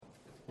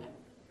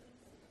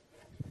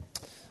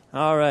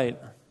All right.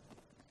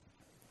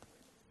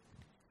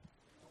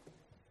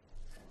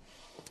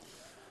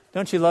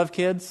 Don't you love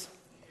kids?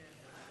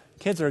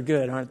 Kids are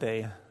good, aren't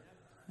they?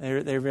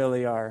 They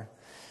really are.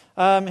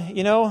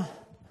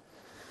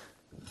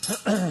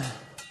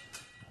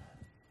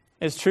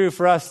 It's true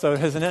for us, though,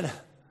 isn't it?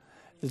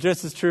 It's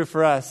just as true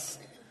for us.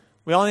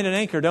 We all need an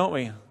anchor, don't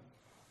we?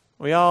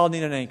 We all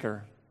need an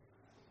anchor.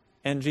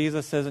 And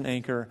Jesus is an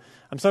anchor.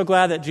 I'm so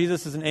glad that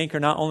Jesus is an anchor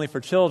not only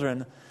for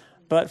children,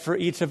 but for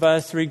each of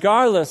us,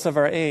 regardless of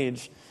our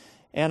age.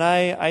 And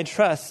I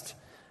trust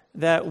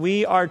that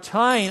we are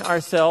tying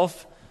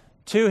ourselves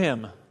to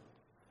Him.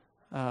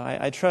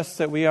 I trust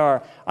that we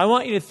are. I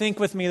want you to think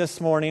with me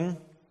this morning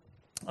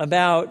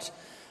about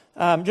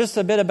just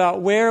a bit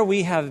about where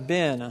we have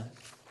been.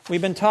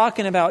 We've been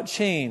talking about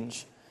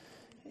change.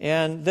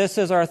 And this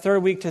is our third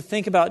week to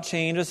think about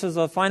change. This is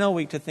the final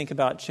week to think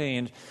about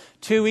change.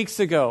 2 weeks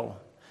ago,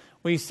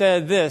 we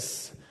said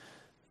this: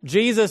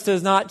 Jesus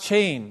does not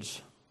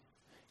change.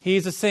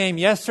 He's the same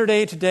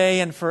yesterday, today,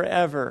 and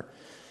forever.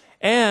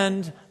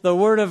 And the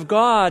Word of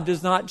God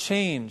does not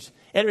change.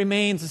 It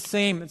remains the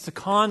same. It's a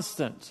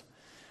constant.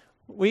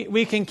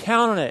 We can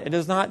count on it. It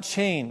does not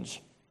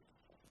change.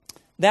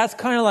 That's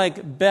kind of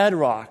like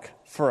bedrock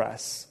for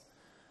us.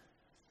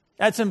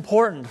 That's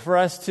important for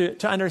us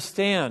to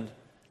understand,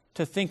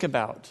 to think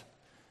about,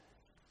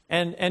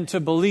 and to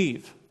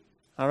believe.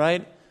 All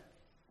right?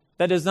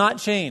 That does not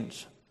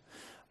change.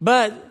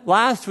 But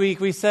last week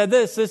we said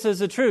this is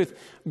the truth.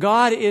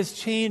 God is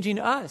changing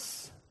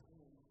us.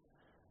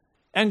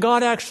 And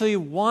God actually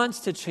wants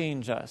to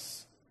change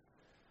us.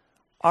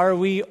 Are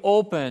we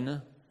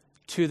open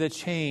to the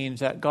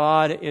change that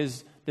God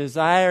is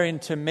desiring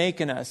to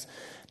make in us?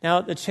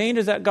 Now, the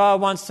changes that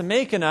God wants to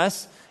make in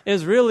us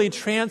is really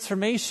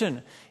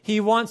transformation.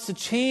 He wants to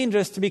change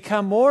us to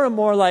become more and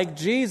more like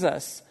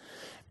Jesus.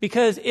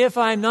 Because if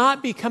I'm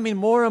not becoming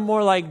more and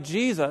more like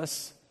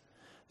Jesus,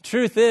 the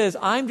truth is,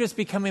 I'm just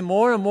becoming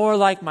more and more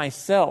like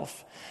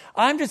myself.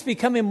 I'm just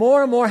becoming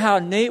more and more how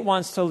Nate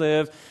wants to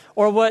live,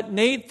 or what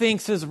Nate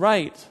thinks is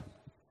right.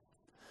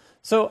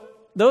 So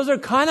those are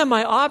kind of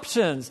my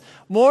options.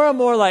 More and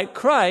more like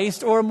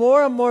Christ, or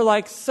more and more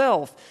like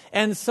self.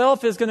 And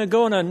self is going to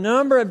go in a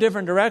number of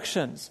different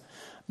directions.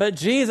 But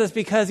Jesus,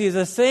 because He's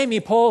the same,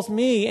 He pulls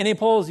me and He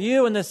pulls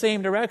you in the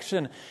same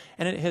direction.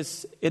 And it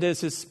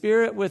is His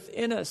Spirit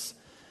within us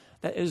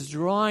that is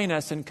drawing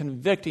us and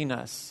convicting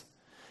us.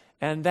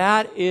 And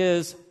that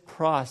is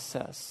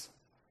process.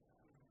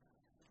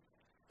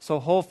 So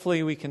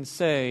hopefully we can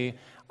say,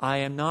 I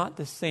am not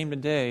the same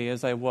today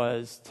as I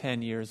was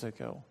 10 years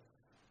ago.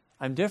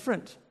 I'm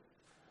different.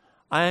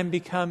 I am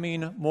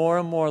becoming more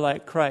and more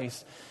like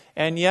Christ.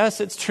 And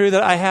yes, it's true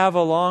that I have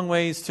a long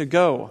ways to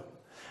go.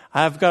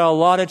 I've got a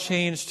lot of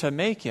change to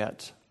make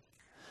yet.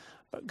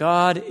 But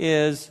God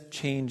is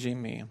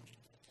changing me.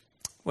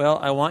 Well,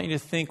 I want you to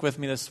think with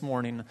me this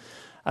morning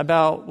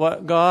about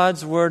what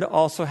God's Word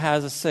also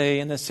has to say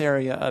in this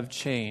area of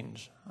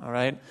change. All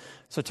right?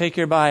 So take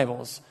your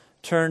Bibles.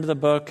 Turn to the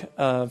book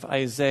of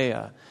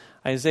Isaiah.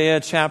 Isaiah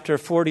chapter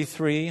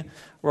 43.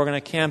 We're going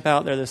to camp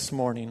out there this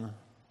morning.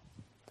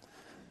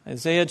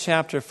 Isaiah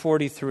chapter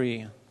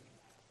 43.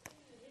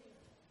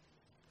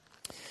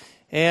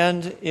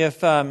 And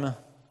if you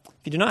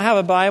do not have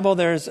a Bible,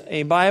 there's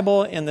a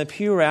Bible in the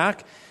pew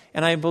rack.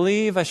 And I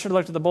believe, I should have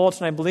looked at the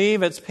bulletin, I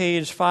believe it's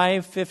page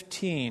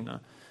 515.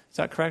 Is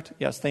that correct?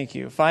 Yes, thank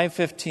you.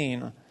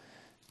 515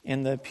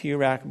 in the pew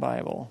rack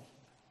Bible.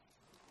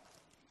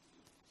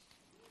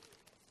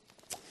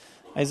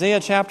 Isaiah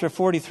chapter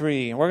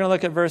 43. We're going to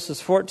look at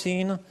verses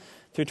 14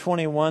 through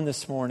 21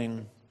 this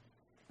morning.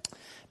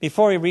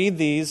 Before we read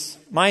these,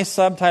 my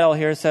subtitle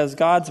here says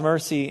God's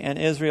mercy and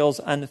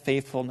Israel's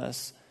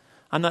unfaithfulness.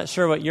 I'm not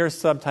sure what your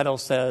subtitle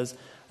says.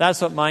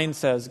 That's what mine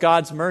says.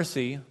 God's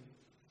mercy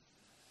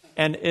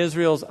and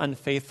Israel's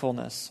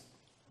unfaithfulness.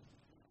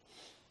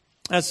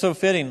 That's so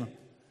fitting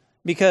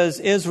because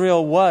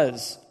Israel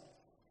was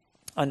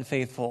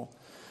unfaithful.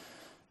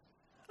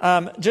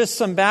 Just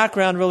some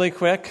background really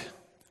quick.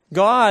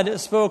 God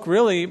spoke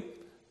really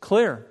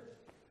clear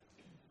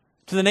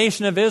to the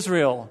nation of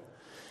Israel.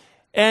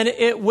 And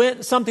it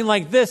went something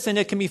like this, and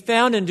it can be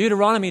found in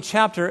Deuteronomy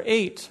chapter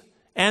 8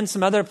 and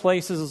some other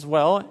places as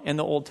well in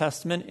the Old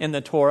Testament, in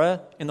the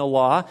Torah, in the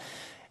law.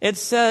 He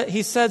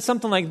said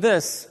something like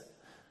this: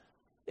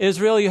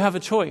 Israel, you have a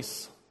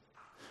choice.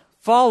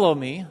 Follow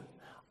me,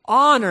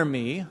 honor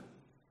me,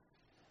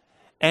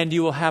 and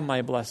you will have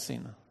my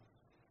blessing.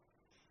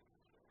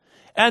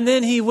 And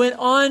then he went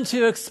on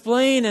to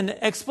explain,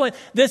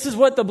 this is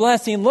what the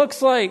blessing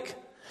looks like.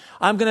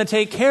 I'm going to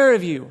take care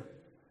of you.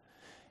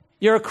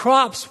 Your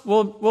crops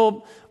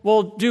will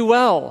do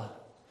well.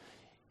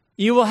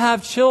 You will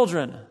have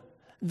children.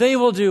 They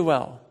will do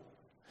well.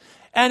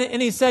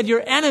 And he said,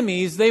 your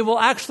enemies, they will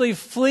actually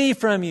flee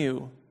from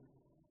you.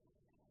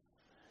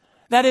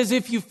 That is,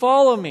 if you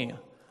follow me,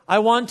 I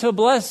want to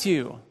bless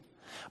you.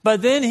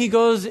 But then he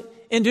goes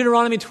in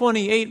Deuteronomy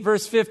 28,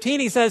 verse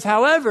 15, he says,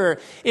 however,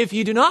 if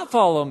you do not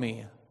follow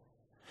me,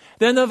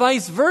 then the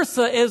vice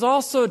versa is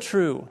also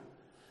true.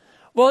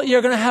 Well,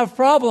 you're going to have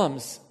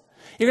problems.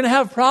 You're going to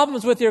have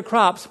problems with your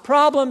crops,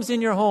 problems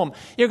in your home.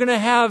 You're going to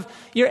have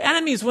your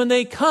enemies when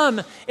they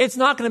come. It's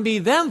not going to be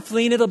them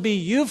fleeing, it'll be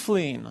you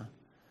fleeing.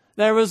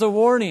 There was a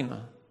warning.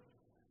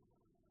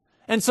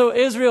 And so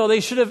Israel,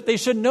 they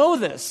should know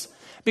this,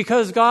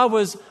 because God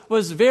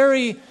was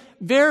very,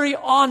 very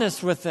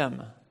honest with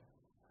them.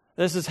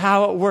 This is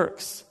how it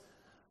works.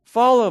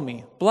 Follow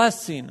me,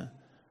 blessing.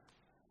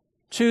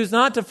 Choose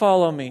not to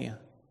follow me,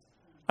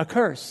 a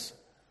curse.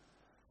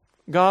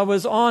 God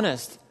was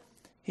honest.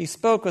 He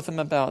spoke with them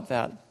about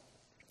that.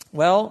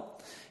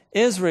 Well,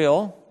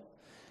 Israel,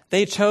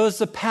 they chose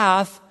the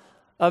path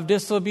of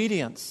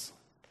disobedience.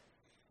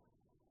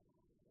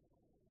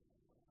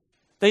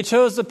 They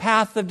chose the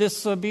path of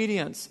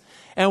disobedience.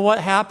 And what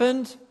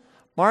happened?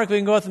 Mark, we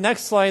can go to the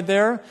next slide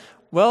there.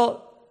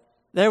 Well,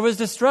 there was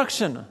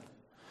destruction.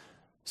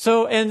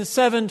 So in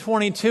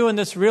 722, and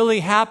this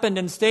really happened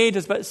in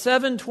stages, but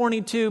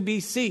 722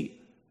 BC,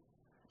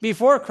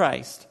 before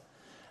Christ,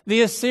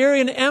 the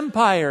Assyrian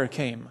Empire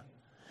came.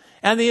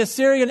 And the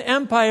Assyrian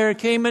Empire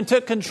came and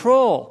took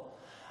control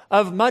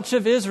of much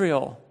of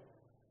Israel.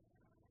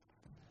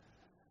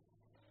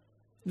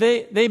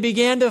 They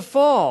began to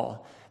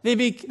fall. They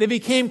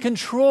became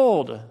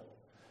controlled.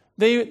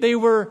 They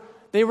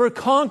were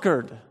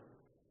conquered.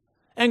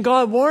 And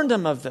God warned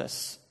them of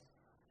this.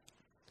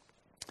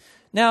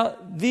 Now,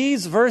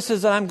 these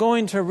verses that I'm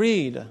going to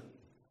read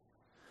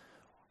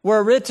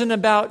were written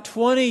about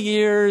 20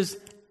 years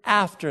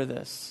after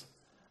this,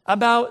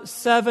 about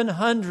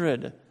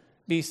 700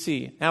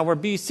 BC. Now, we're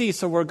BC,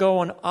 so we're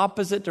going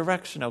opposite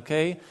direction,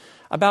 okay?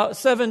 About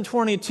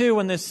 722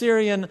 when the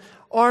Syrian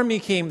army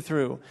came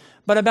through.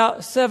 But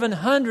about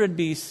 700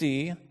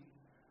 BC,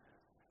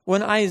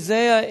 when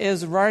Isaiah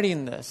is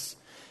writing this,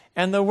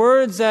 and the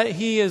words that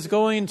he is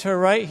going to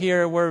write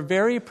here were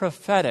very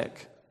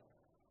prophetic,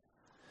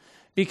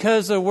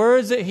 because the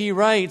words that he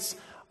writes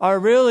are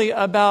really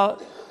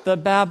about the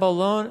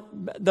Babylonian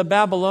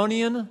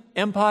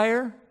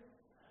Empire,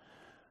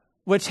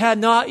 which had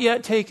not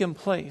yet taken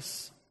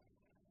place.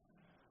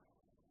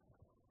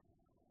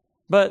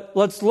 But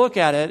let's look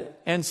at it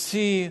and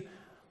see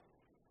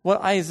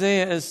what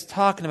Isaiah is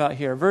talking about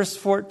here. Verse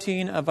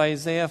 14 of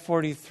Isaiah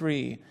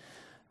 43.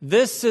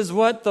 This is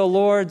what the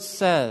Lord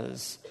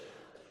says.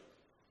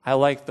 I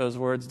like those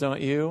words,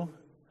 don't you?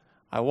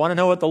 I want to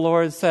know what the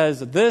Lord says.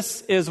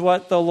 This is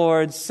what the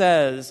Lord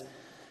says.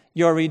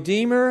 Your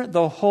Redeemer,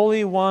 the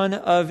Holy One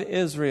of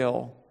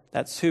Israel.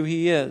 That's who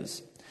he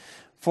is.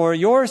 For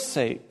your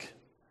sake,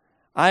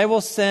 I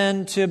will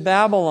send to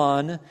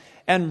Babylon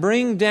and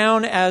bring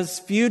down as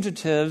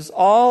fugitives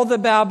all the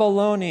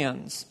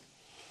Babylonians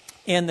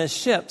in the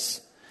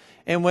ships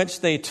in which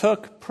they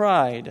took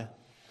pride.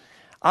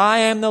 I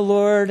am the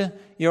Lord,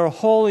 your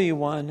Holy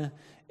One,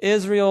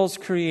 Israel's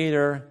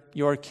Creator,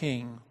 your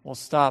King. We'll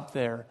stop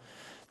there.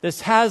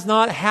 This has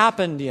not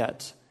happened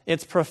yet.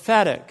 It's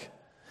prophetic.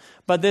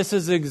 But this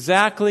is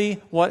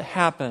exactly what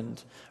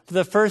happened. For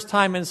the first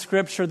time in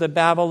Scripture, the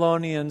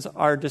Babylonians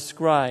are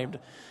described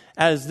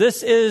as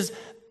this is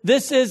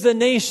the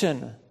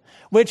nation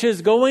which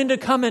is going to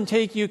come and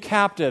take you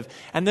captive.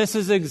 And this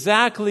is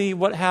exactly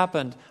what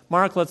happened.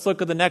 Mark, let's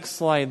look at the next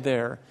slide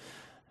there.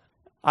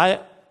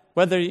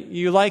 Whether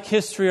you like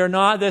history or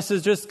not, this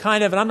is just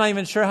kind of, and I'm not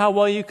even sure how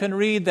well you can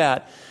read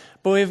that.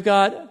 But we've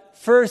got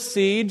first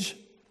siege,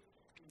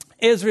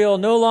 Israel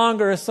no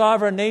longer a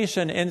sovereign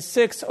nation in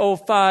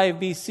 605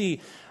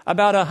 BC,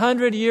 about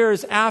 100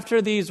 years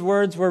after these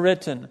words were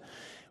written.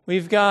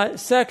 We've got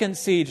second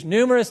siege,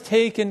 numerous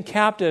taken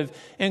captive,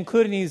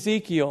 including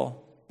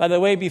Ezekiel. By the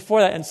way,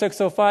 before that, in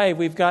 605,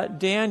 we've got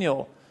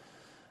Daniel.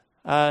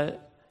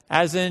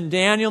 As in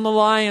Daniel in the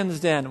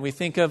lion's den, we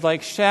think of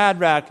like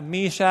Shadrach,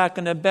 Meshach,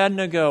 and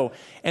Abednego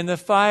in the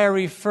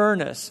fiery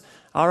furnace.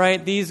 All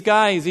right, these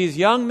guys, these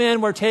young men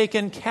were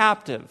taken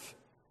captive.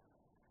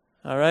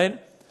 All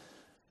right?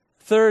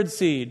 Third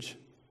siege,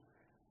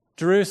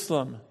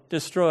 Jerusalem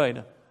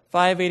destroyed,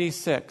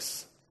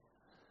 586.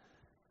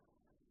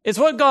 It's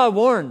what God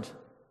warned.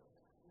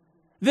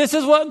 This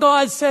is what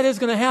God said is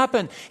going to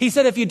happen. He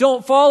said, if you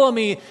don't follow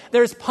me,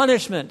 there's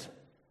punishment.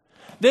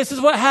 This is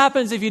what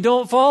happens if you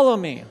don't follow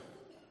me.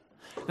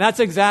 And that's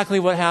exactly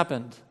what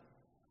happened.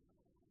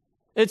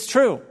 It's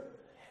true.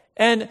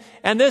 And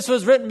this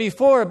was written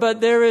before,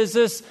 but there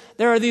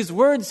are these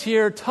words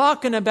here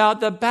talking about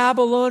the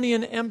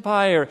Babylonian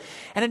Empire,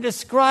 and it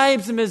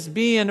describes them as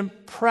being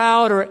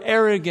proud or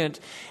arrogant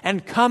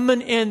and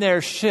coming in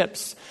their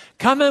ships,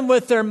 coming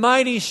with their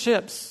mighty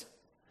ships.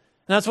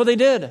 And that's what they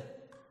did.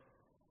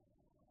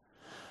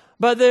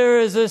 But there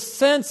is a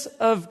sense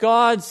of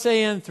God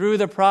saying through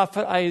the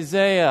prophet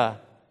Isaiah,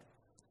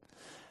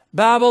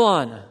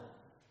 Babylon,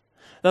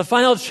 the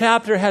final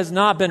chapter has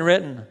not been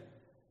written.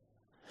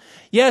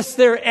 Yes,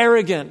 they're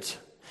arrogant.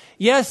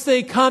 Yes,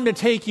 they come to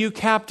take you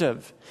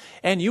captive.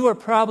 And you are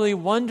probably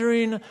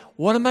wondering,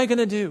 what am I going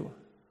to do?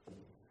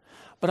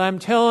 But I'm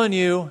telling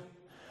you,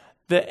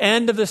 the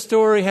end of the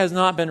story has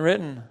not been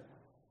written.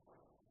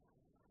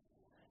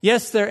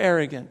 Yes, they're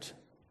arrogant.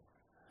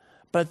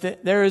 But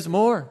there is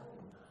more.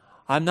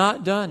 I'm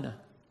not done.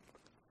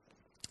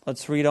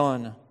 Let's read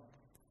on.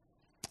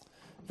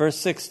 Verse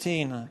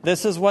 16.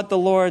 This is what the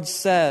Lord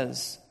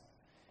says.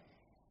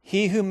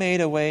 He who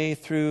made a way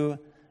through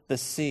the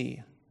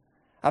sea,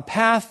 a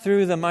path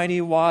through the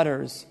mighty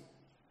waters,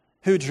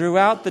 who drew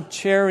out the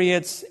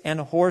chariots and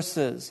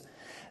horses,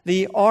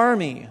 the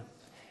army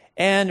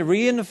and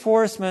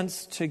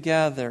reinforcements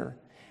together,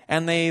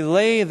 and they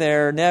lay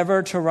there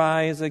never to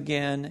rise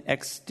again,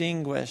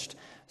 extinguished,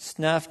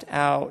 snuffed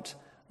out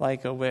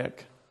like a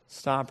wick.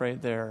 Stop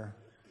right there.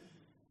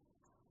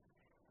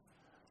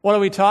 What are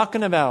we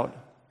talking about?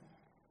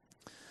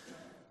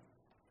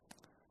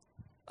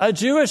 A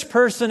Jewish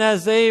person,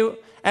 as they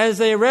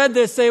read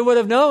this, they would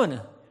have known.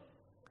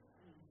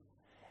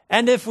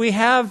 And if we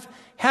have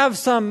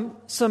some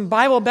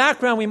Bible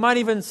background, we might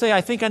even say, I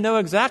think I know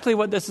exactly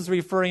what this is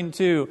referring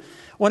to.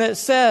 When it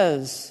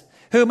says,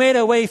 who made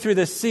a way through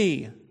the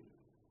sea,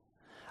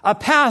 a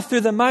path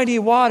through the mighty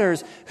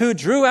waters, who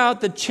drew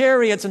out the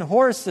chariots and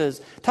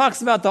horses,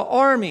 talks about the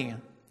army.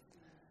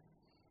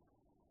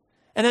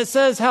 And it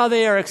says how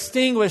they are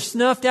extinguished,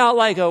 snuffed out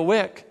like a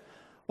wick.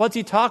 What's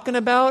he talking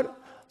about?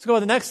 Let's go to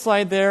the next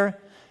slide there.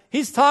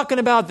 He's talking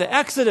about the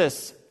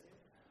Exodus.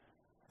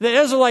 The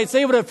Israelites,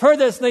 they would have heard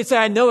this and they'd say,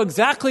 I know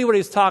exactly what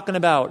he's talking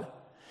about.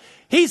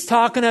 He's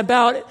talking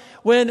about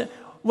when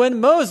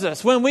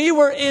Moses, when we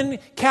were in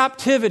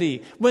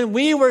captivity, when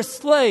we were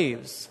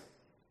slaves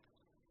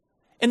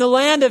in the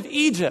land of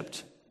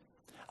Egypt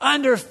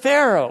under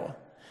Pharaoh.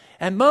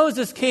 And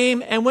Moses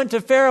came and went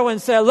to Pharaoh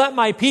and said, let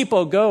my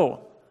people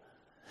go.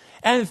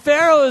 And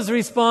Pharaoh's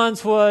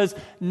response was,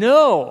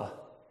 no.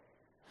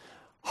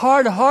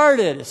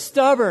 Hard-hearted,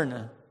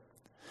 stubborn.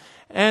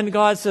 And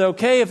God said,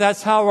 okay, if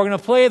that's how we're going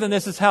to play, then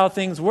this is how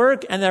things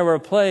work. And there were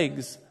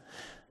plagues.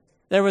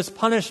 There was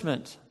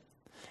punishment.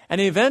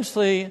 And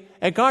eventually,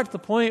 it got to the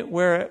point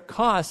where it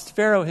cost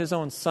Pharaoh his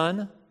own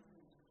son.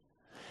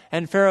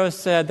 And Pharaoh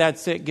said,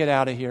 that's it, get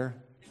out of here.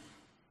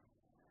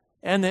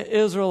 And the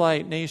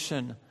Israelite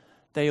nation,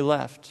 they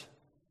left.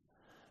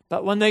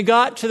 But when they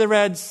got to the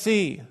Red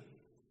Sea,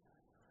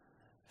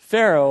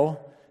 Pharaoh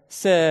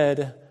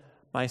said,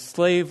 my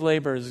slave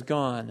labor is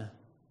gone.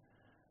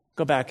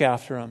 Go back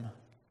after him.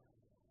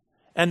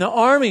 And the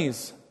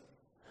armies,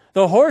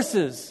 the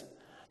horses,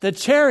 the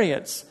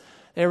chariots,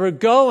 they were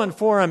going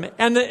for him.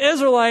 And the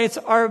Israelites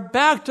are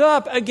backed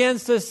up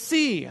against the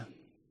sea.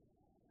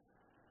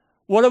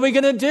 What are we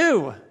going to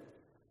do?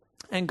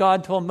 And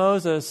God told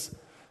Moses,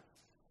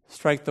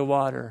 strike the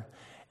water.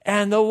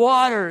 And the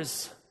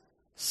waters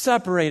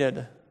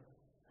separated.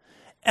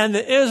 And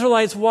the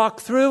Israelites walked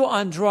through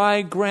on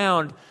dry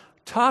ground.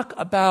 Talk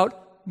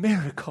about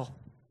miracle.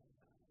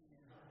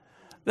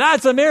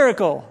 That's a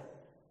miracle.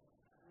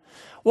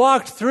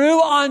 Walked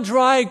through on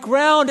dry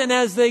ground, and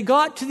as they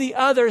got to the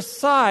other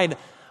side,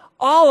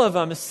 all of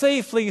them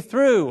safely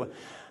through.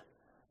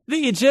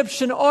 The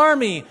Egyptian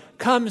army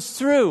comes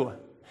through,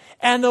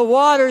 and the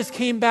waters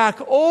came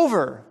back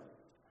over,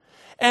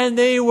 and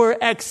they were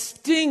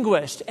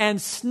extinguished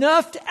and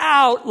snuffed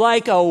out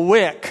like a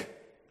wick.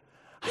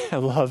 I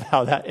love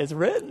how that is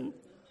written.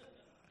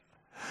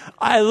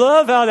 I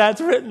love how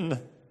that's written.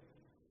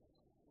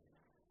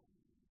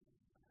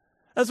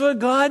 That's what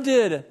God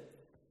did.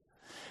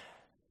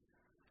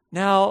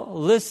 Now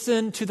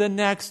listen to the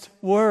next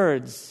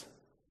words,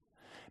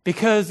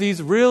 because these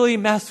really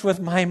mess with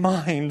my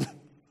mind.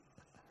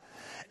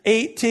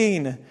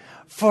 18,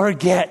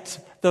 forget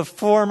the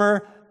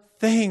former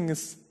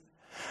things.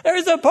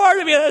 There's a part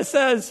of me that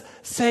says,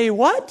 say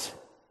what?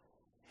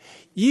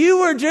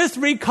 You were just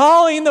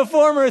recalling the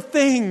former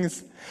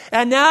things,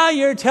 and now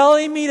you're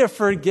telling me to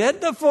forget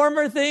the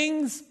former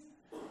things?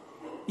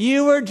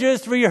 You were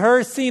just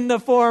rehearsing the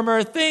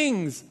former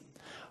things.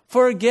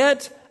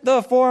 Forget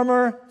the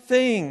former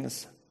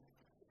things.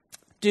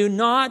 Do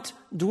not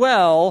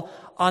dwell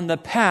on the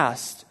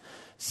past.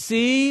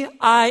 See,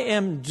 I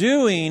am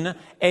doing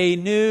a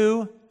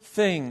new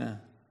thing.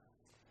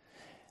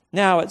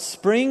 Now it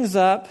springs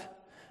up.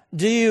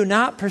 Do you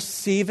not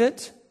perceive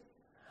it?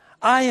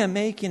 I am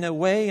making a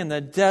way in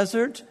the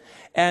desert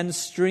and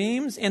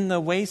streams in the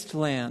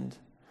wasteland.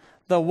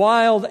 The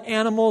wild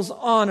animals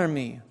honor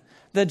me,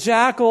 the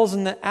jackals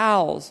and the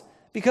owls,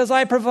 because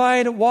I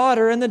provide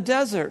water in the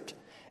desert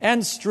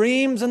and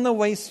streams in the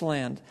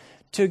wasteland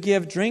to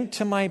give drink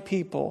to my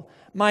people,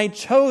 my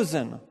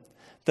chosen,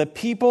 the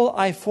people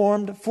I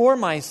formed for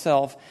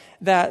myself,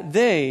 that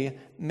they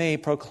may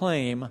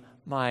proclaim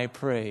my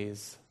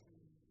praise.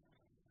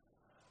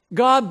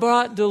 God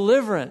brought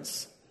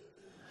deliverance,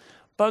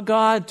 but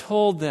God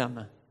told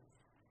them,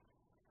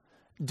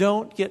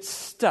 don't get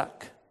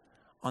stuck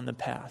on the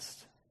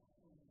past.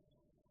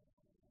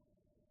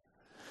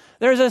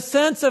 There's a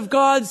sense of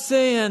God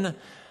saying,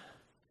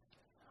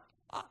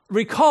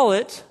 recall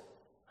it.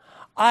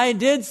 I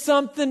did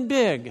something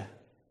big.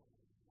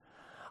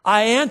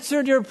 I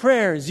answered your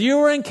prayers. You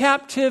were in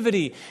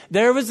captivity.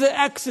 There was the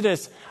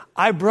Exodus.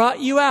 I brought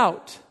you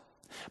out.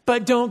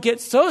 But don't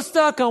get so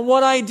stuck on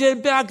what I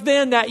did back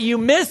then that you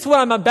miss what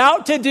I'm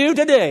about to do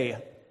today.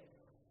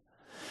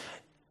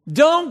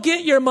 Don't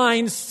get your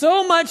mind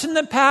so much in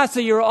the past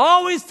that you're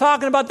always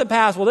talking about the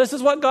past. Well, this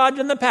is what God did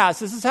in the past.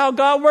 This is how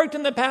God worked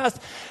in the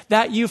past,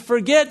 that you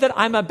forget that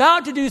I'm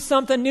about to do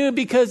something new,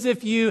 because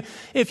if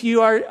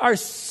you are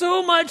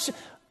so much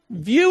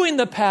viewing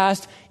the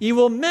past, you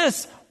will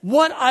miss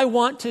what I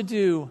want to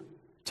do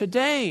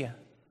today.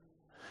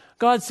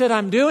 God said,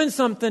 I'm doing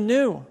something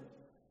new.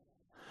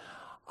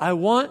 I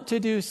want to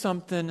do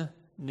something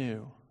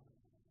new.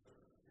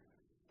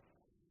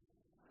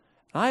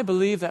 I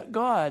believe that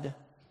God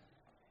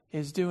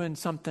is doing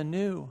something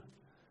new.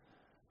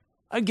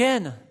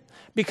 Again,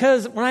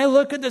 because when I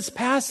look at this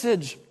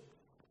passage,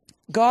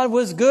 God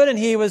was good and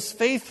He was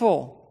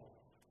faithful.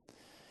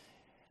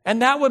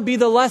 And that would be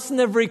the lesson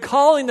of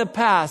recalling the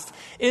past,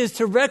 is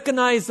to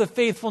recognize the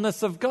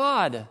faithfulness of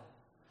God.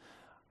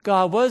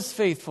 God was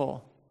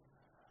faithful.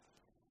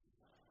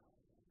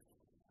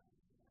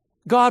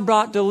 God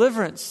brought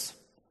deliverance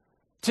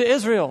to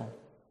Israel.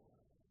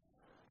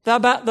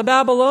 The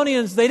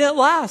Babylonians, they didn't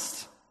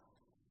last.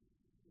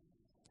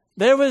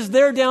 There was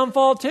their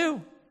downfall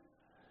too.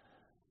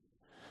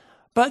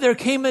 But there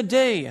came a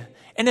day,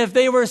 and if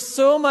they were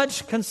so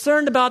much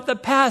concerned about the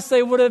past,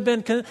 they would have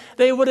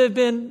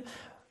been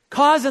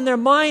causing their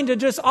mind to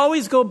just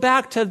always go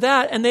back to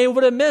that, and they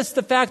would have missed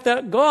the fact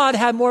that God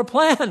had more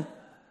plan.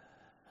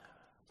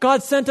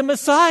 God sent a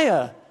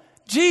Messiah,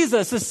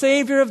 Jesus, the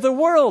Savior of the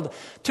world,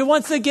 to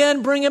once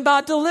again bring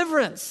about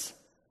deliverance.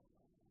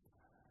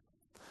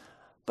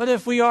 But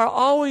if we are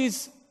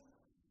always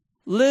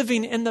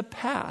living in the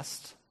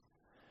past,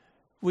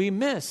 we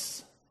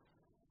miss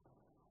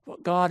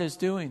what God is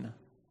doing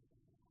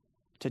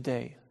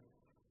today.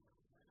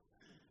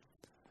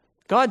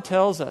 God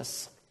tells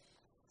us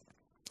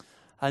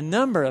a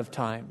number of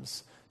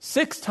times,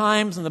 6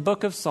 times in the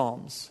book of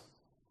Psalms,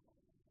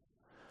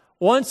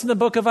 once in the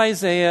book of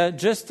Isaiah,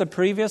 just the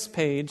previous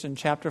page in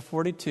chapter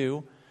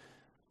 42,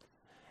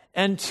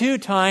 and 2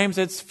 times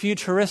it's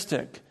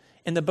futuristic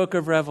in the book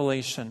of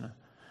Revelation.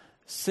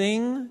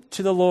 Sing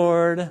to the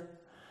Lord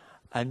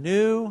a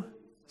new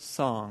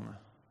song.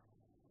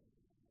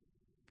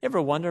 You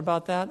ever wonder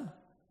about that?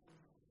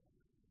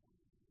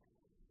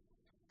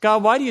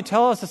 God, why do you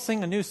tell us to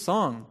sing a new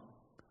song?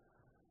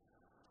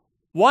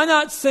 Why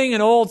not sing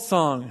an old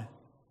song?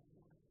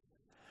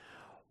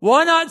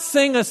 Why not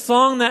sing a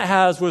song that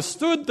has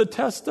withstood the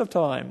test of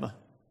time?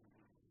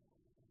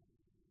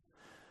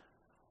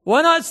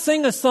 Why not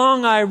sing a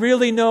song I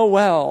really know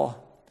well?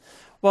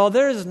 Well,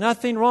 there's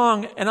nothing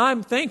wrong, and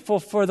I'm thankful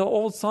for the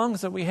old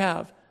songs that we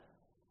have.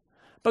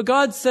 But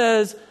God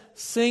says,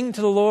 sing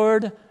to the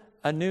Lord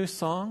a new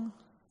song.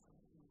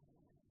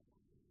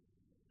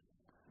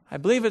 I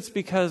believe it's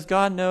because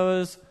God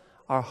knows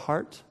our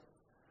heart.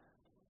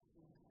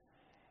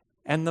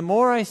 And the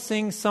more I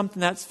sing something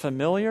that's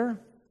familiar,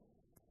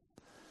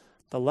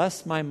 the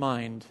less my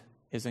mind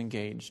is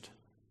engaged.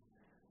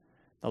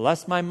 The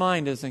less my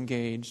mind is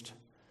engaged,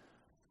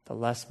 the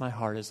less my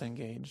heart is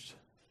engaged.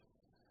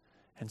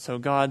 And so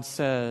God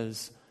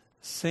says,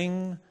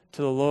 sing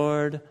to the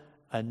Lord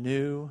a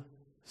new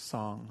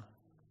song.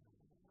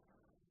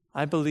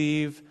 I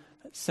believe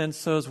that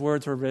since those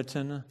words were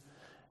written,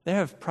 there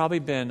have probably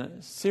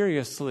been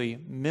seriously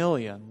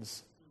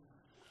millions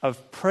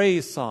of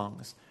praise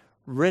songs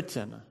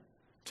written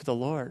to the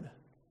Lord.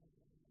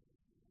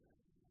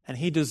 And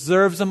He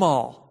deserves them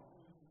all.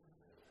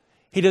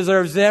 He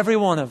deserves every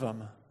one of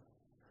them.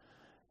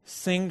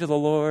 Sing to the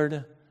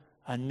Lord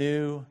a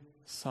new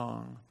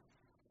song.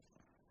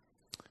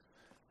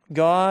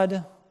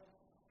 God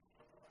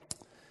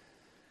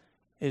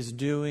is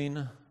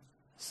doing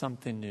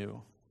something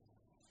new.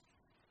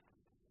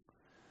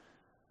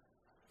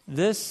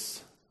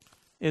 This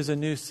is a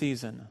new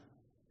season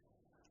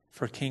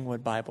for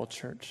Kingwood Bible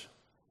Church.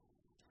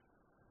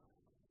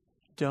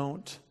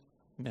 Don't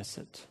miss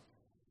it.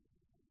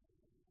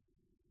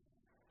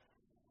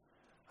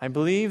 I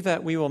believe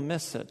that we will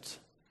miss it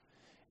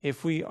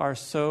if we are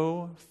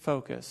so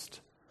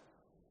focused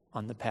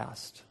on the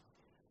past.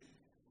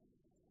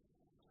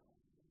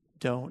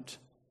 Don't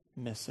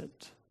miss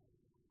it.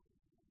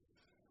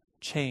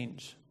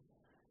 Change.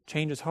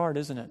 Change is hard,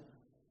 isn't it?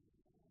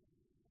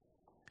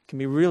 It can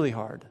be really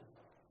hard.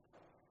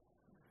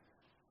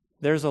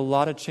 There's a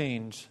lot of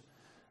change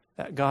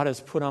that God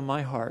has put on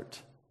my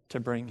heart to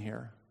bring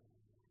here.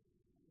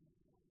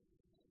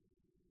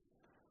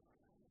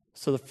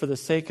 So for the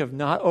sake of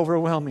not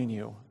overwhelming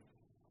you,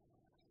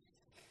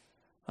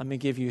 let me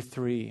give you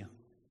 3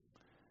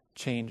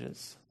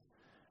 changes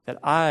that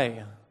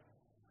I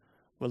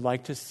would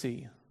like to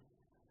see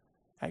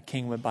at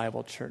Kingwood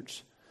Bible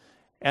Church.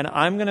 And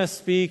I'm going to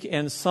speak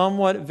in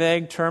somewhat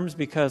vague terms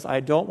because I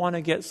don't want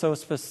to get so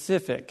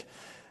specific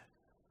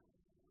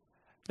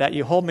that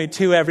you hold me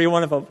to every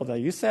one of them. Well,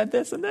 you said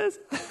this and this.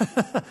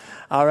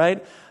 All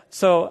right?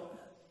 So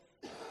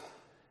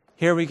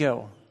here we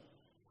go.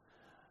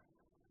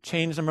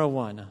 Change number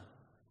 1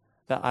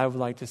 that I would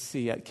like to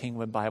see at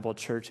Kingwood Bible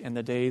Church in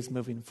the days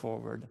moving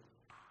forward.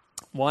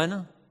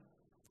 1,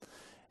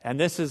 and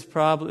this is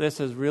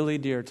really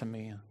dear to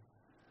me,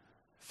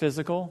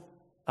 physical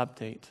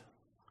update.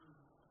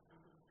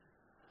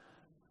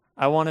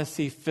 I want to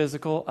see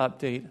physical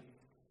update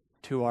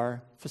to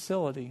our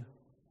facility.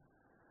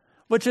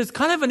 Which is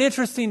kind of an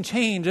interesting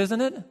change, isn't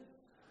it?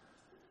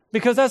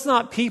 Because that's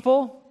not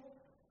people.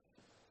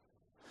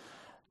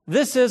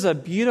 This is a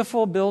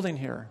beautiful building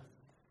here.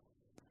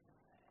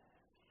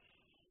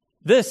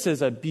 This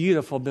is a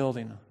beautiful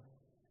building.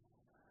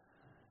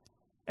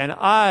 And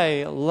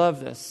I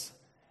love this.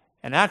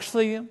 And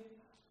actually,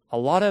 a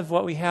lot of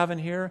what we have in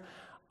here,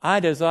 I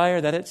desire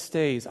that it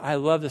stays. I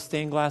love the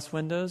stained glass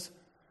windows.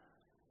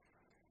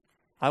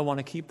 I want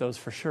to keep those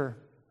for sure.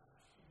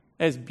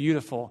 It's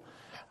beautiful.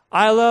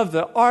 I love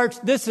the arch.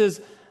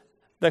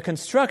 The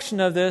construction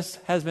of this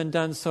has been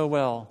done so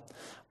well.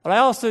 But I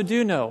also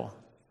do know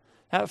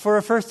that for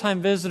a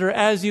first-time visitor,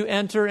 as you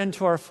enter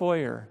into our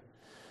foyer,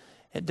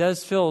 it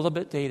does feel a little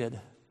bit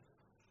dated.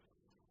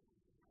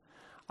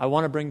 I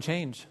want to bring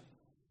change.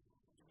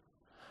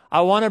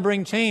 I want to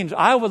bring change.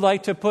 I would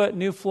like to put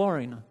new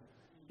flooring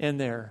in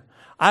there.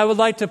 I would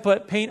like to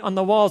put paint on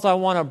the walls. I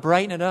want to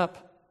brighten it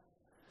up.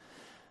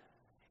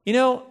 You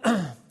know,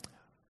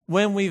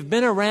 when we've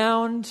been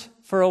around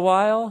for a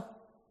while,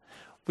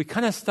 we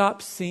kind of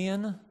stop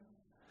seeing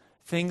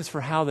things for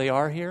how they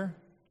are here.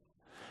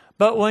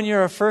 But when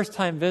you're a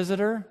first-time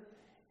visitor,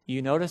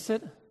 you notice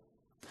it.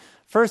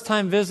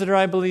 First-time visitor,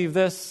 I believe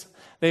this.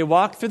 They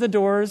walk through the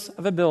doors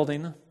of a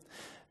building.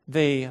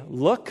 They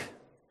look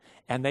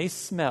and they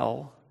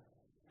smell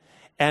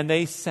and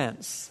they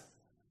sense.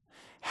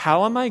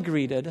 How am I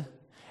greeted?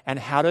 And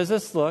how does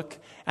this look?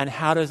 And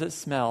how does it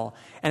smell?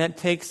 And it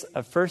takes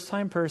a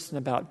first-time person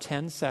about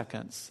 10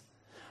 seconds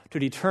to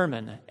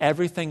determine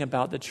everything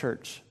about the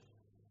church.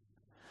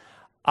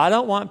 I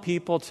don't want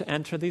people to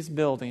enter this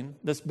building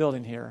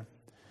here,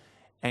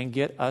 and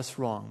get us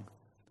wrong.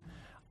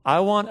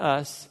 I want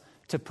us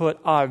to put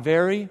our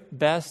very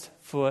best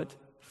foot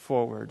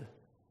forward.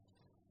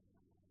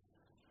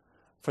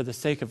 For the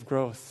sake of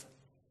growth,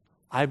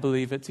 I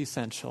believe it's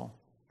essential.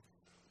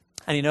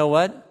 And you know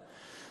what?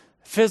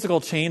 Physical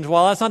change,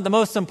 while that's not the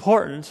most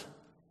important,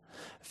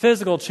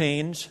 physical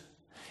change,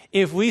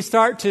 if we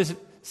start to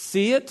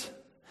see it,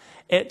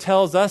 it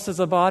tells us as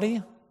a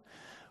body,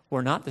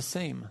 we're not the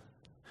same.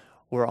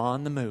 We're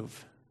on the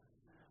move.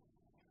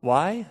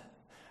 Why?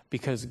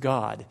 Because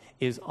God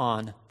is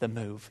on the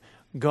move.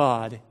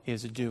 God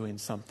is doing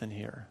something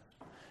here.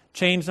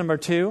 Change number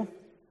 2,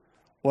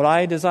 what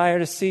I desire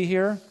to see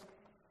here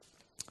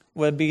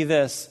would be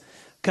this: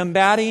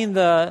 combating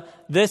the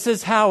 "this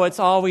is how it's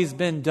always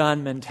been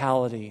done"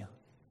 mentality.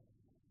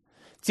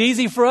 It's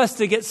easy for us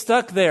to get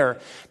stuck there,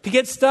 to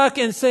get stuck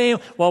in saying,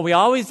 well, we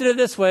always did it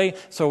this way,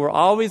 so we're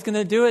always going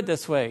to do it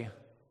this way.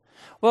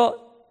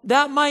 Well,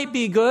 that might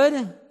be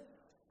good,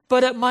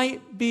 but it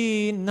might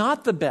be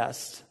not the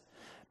best.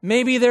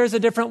 Maybe there's a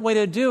different way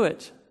to do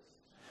it.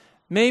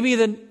 Maybe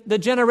the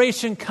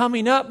generation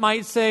coming up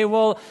might say,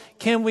 well,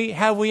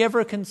 have we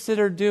ever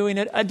considered doing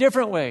it a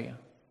different way?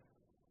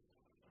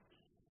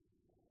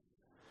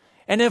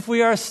 And if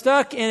we are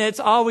stuck in it's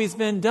always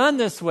been done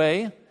this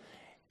way,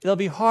 it'll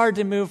be hard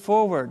to move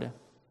forward.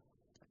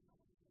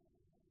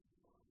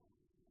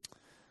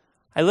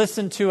 I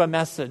listened to a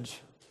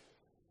message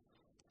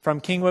from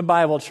Kingwood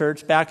Bible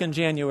Church back in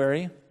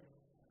January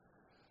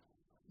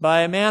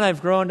by a man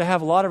I've grown to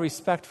have a lot of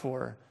respect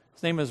for.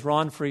 His name is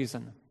Ron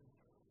Friesen.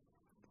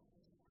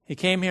 He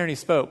came here and he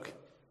spoke.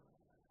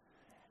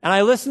 And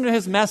I listened to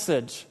his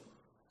message.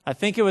 I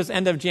think it was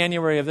end of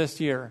January of this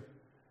year.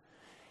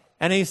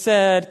 And he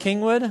said,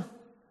 Kingwood,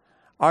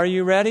 are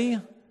you ready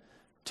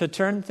to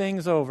turn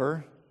things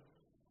over,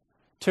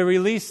 to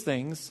release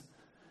things,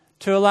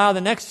 to allow the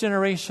next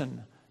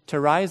generation to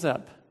rise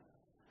up,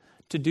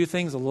 to do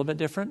things a little bit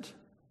different?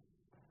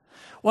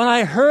 When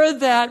I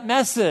heard that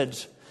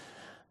message,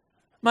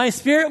 my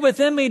spirit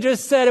within me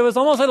just said, it was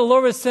almost like the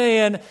Lord was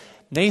saying,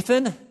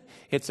 Nathan,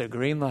 it's a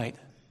green light.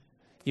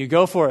 You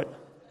go for it.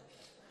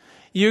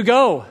 You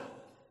go.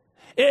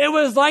 It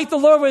was like the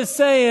Lord was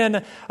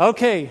saying,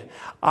 okay,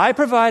 I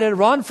provided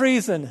Ron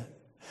Friesen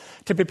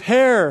to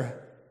prepare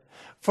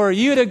for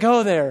you to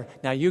go there.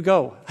 Now you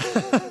go.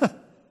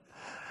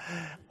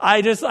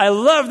 I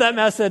love that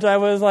message. I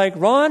was like,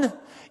 Ron,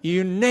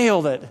 you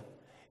nailed it.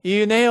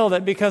 You nailed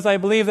it, because I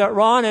believe that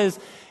Ron is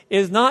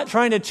not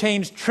trying to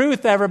change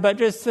truth ever, but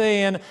just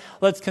saying,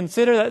 let's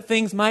consider that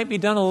things might be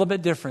done a little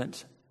bit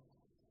different.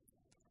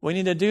 We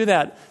need to do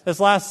that. This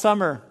last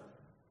summer,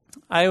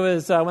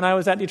 when I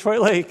was at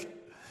Detroit Lake,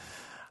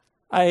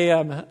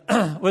 I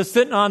was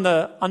sitting on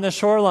the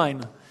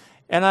shoreline,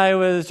 and I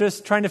was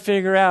just trying to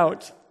figure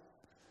out.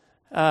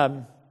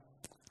 I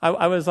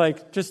was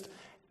like, just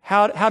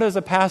how does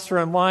a pastor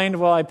unwind?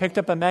 Well, I picked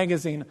up a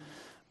magazine.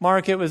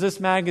 Mark, it was this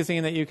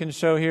magazine that you can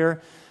show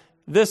here.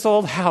 This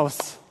Old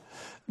House.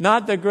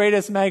 Not the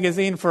greatest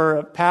magazine for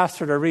a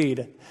pastor to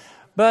read.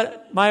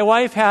 But my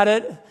wife had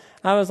it, and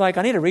I was like,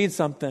 I need to read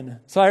something.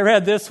 So I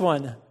read this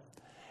one.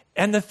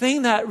 And the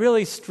thing that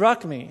really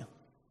struck me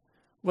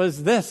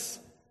was this.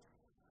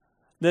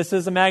 This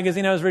is a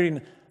magazine I was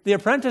reading. The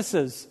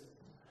Apprentices.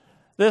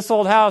 This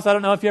Old House, I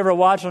don't know if you ever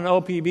watched on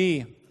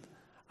OPB.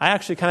 I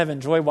actually kind of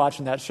enjoy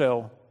watching that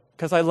show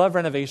because I love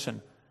renovation.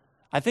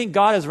 I think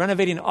God is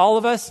renovating all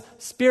of us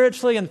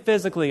spiritually and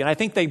physically, and I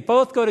think they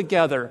both go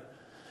together.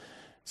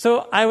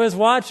 So I was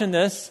watching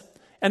this,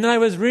 and then I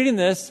was reading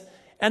this,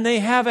 and they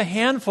have a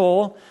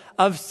handful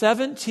of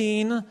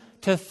 17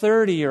 to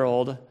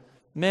 30-year-old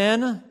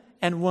men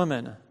and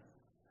women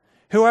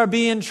who are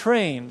being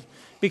trained.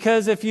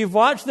 Because if you've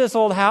watched this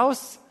old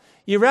house,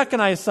 you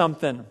recognize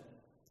something.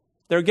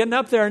 They're getting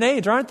up there in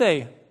age, aren't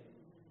they?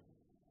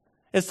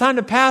 It's time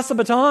to pass the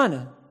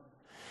baton.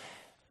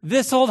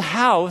 This old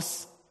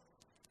house,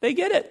 they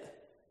get it.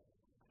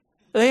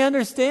 They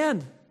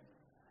understand.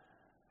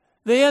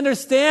 They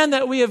understand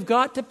that we have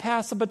got to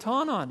pass the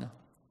baton on.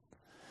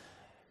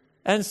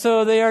 And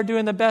so they are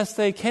doing the best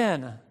they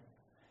can.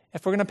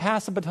 If we're going to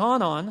pass the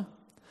baton on,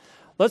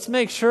 let's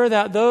make sure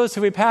that those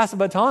who we pass the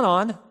baton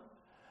on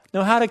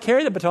know how to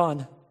carry the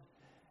baton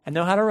and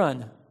know how to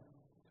run.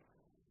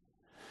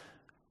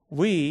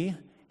 We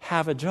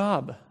have a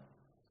job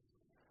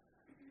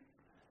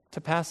to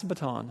pass the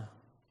baton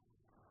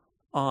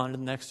on to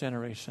the next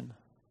generation.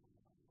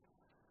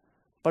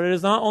 But it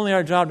is not only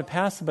our job to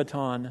pass the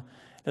baton,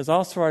 it is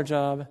also our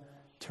job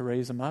to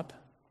raise them up,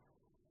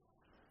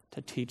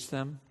 to teach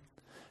them,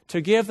 to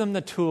give them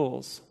the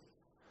tools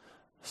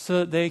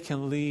so that they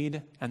can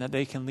lead and that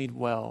they can lead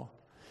well.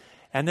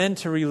 And then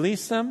to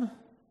release them,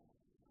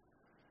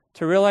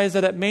 to realize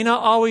that it may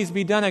not always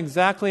be done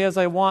exactly as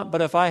I want,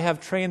 but if I have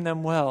trained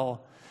them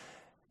well,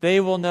 they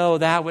will know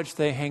that which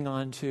they hang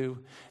on to.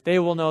 They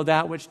will know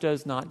that which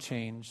does not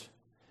change.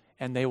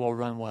 And they will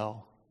run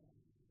well.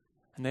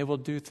 And they will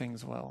do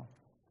things well.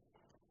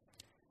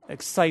 It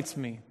excites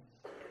me.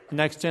 The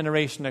next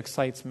generation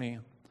excites me.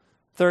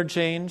 Third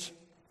change,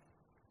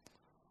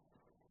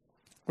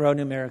 grow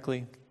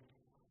numerically.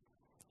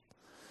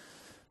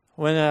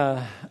 When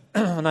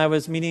I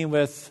was meeting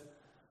with,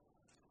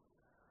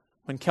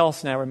 when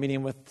Kelsey and I were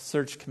meeting with the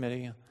search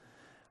committee,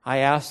 I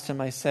asked him,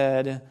 I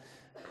said,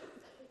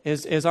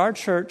 is our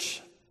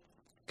church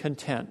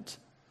content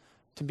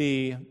to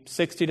be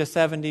 60 to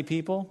 70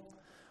 people?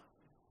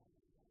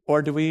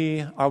 Or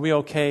are we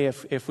okay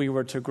if we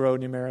were to grow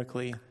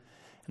numerically?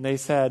 And they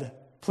said,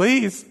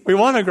 please, we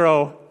want to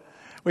grow.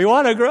 We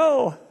want to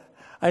grow.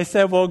 I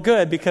said, well,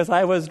 good, because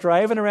I was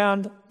driving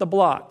around the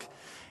block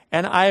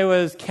and I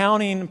was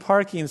counting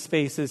parking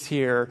spaces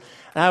here.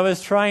 And I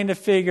was trying to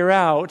figure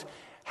out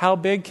how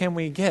big can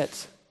we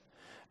get?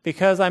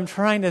 Because I'm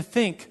trying to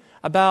think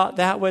about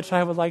that which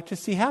I would like to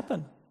see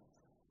happen.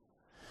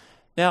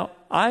 Now,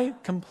 I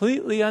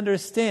completely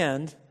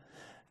understand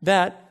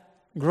that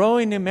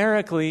growing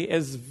numerically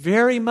is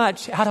very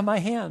much out of my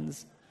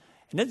hands.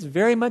 And it's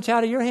very much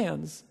out of your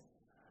hands.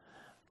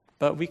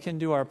 But we can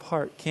do our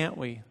part, can't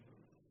we?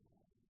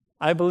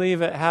 I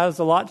believe it has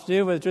a lot to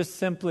do with just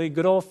simply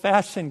good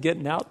old-fashioned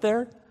getting out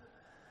there,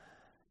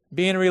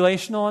 being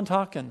relational and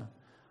talking.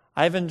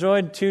 I've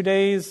enjoyed 2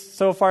 days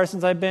so far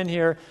since I've been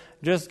here,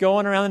 just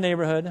going around the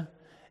neighborhood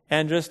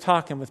and just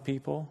talking with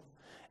people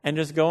and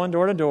just going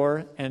door to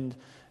door and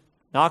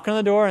knocking on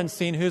the door and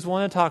seeing who's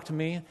willing to talk to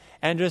me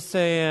and just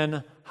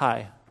saying,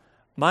 hi,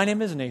 my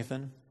name is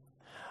Nathan.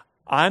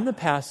 I'm the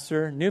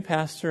pastor, new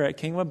pastor at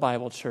Kingwood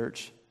Bible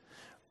Church.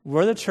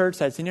 We're the church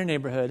that's in your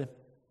neighborhood.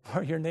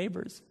 We're your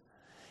neighbors.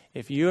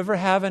 If you ever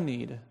have a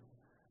need,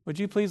 would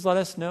you please let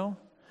us know?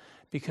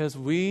 Because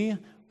we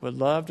would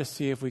love to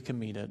see if we can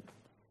meet it.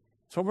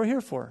 That's what we're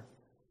here for.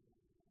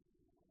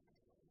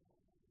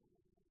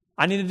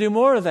 I need to do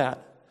more of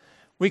that.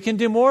 We can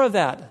do more of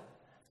that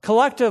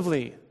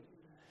collectively.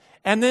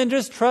 And then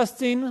just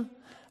trusting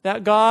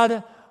that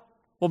God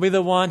will be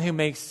the one who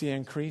makes the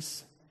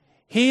increase.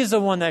 He's the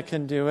one that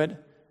can do it.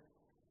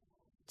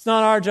 It's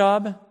not our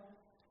job.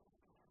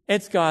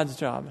 It's God's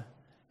job.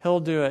 He'll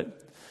do it.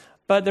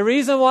 But the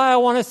reason why I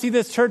want to see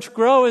this church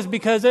grow is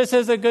because this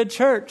is a good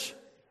church.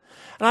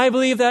 And I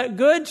believe that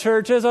good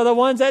churches are the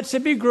ones that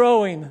should be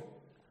growing.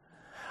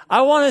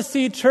 I want to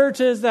see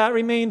churches that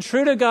remain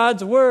true to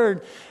God's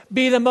word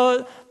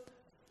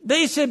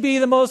they should be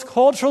the most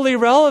culturally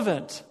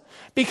relevant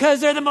because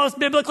they're the most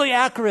biblically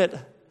accurate.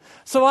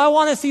 So I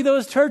want to see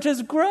those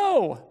churches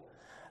grow.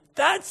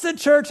 That's the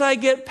church I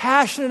get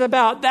passionate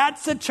about.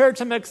 That's the church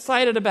I'm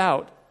excited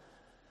about.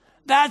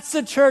 That's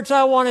the church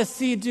I want to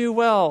see do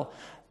well.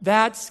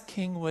 That's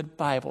Kingwood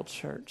Bible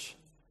Church.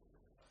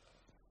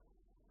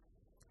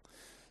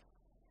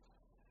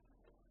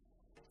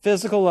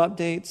 Physical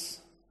updates,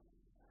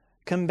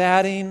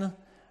 combating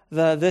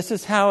the this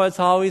is how it's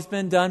always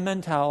been done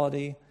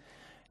mentality,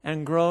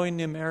 and growing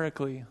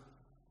numerically.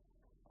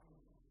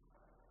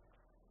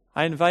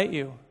 I invite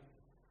you.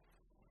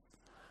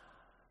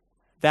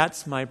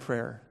 That's my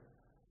prayer.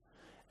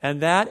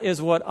 And that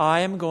is what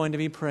I am going to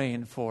be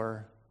praying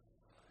for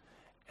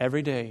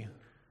every day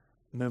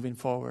moving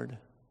forward.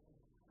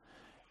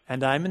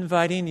 And I'm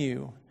inviting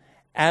you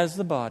as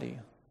the body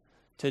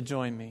to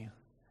join me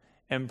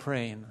in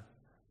praying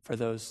for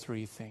those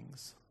three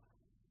things.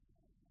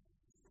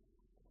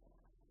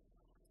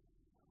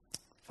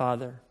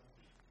 Father,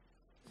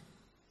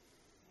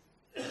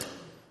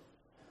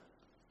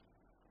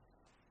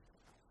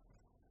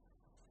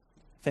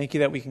 Thank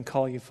you that we can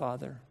call you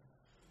Father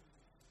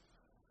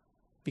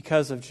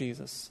because of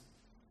Jesus,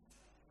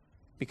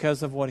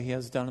 because of what he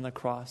has done on the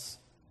cross.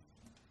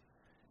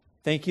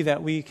 Thank you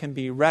that we can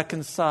be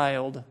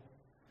reconciled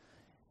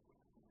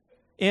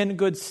in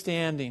good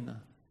standing,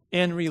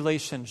 in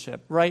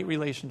relationship, right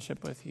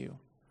relationship with you.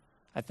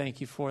 I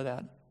thank you for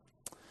that.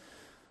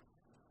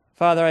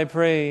 Father, I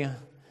pray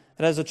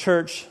that as a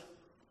church,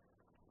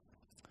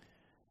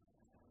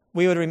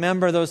 we would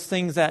remember those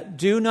things that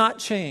do not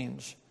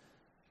change.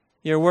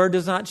 Your word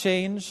does not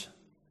change.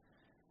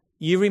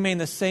 You remain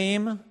the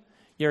same.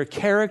 Your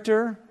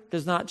character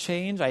does not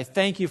change. I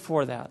thank you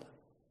for that.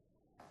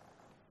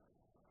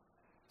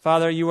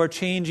 Father, you are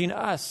changing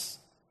us.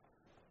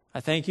 I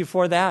thank you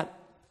for that.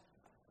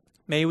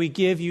 May we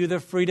give you the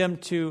freedom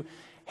to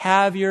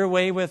have your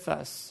way with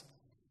us,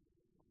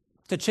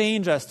 to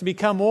change us, to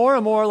become more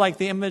and more like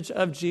the image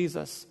of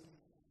Jesus.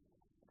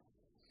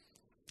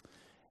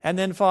 And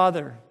then,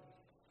 Father,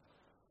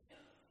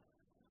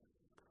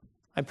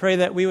 I pray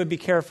that we would be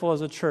careful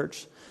as a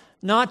church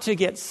not to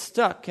get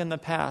stuck in the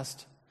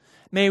past.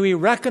 May we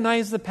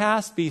recognize the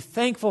past, be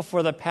thankful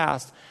for the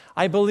past.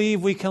 I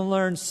believe we can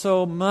learn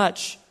so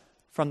much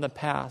from the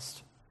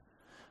past.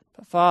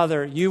 But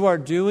Father, you are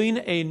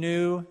doing a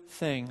new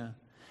thing,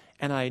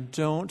 and I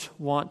don't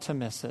want to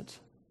miss it.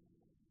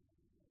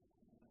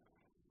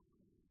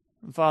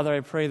 And Father, I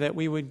pray that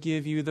we would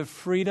give you the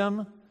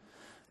freedom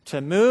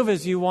to move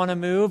as you want to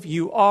move.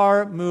 You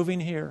are moving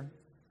here.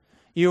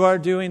 You are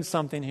doing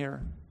something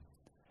here.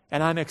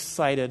 And I'm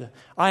excited.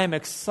 I am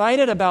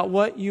excited about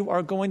what you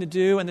are going to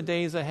do in the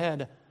days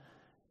ahead.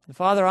 And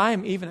Father, I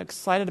am even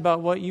excited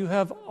about what you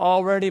have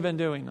already been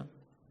doing.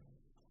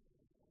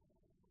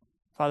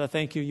 Father,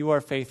 thank you. You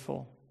are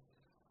faithful.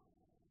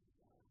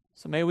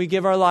 So may we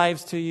give our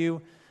lives to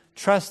you,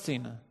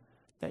 trusting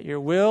that your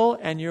will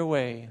and your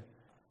way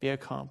be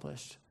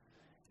accomplished.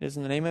 It is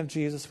in the name of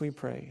Jesus we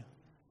pray.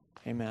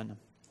 Amen.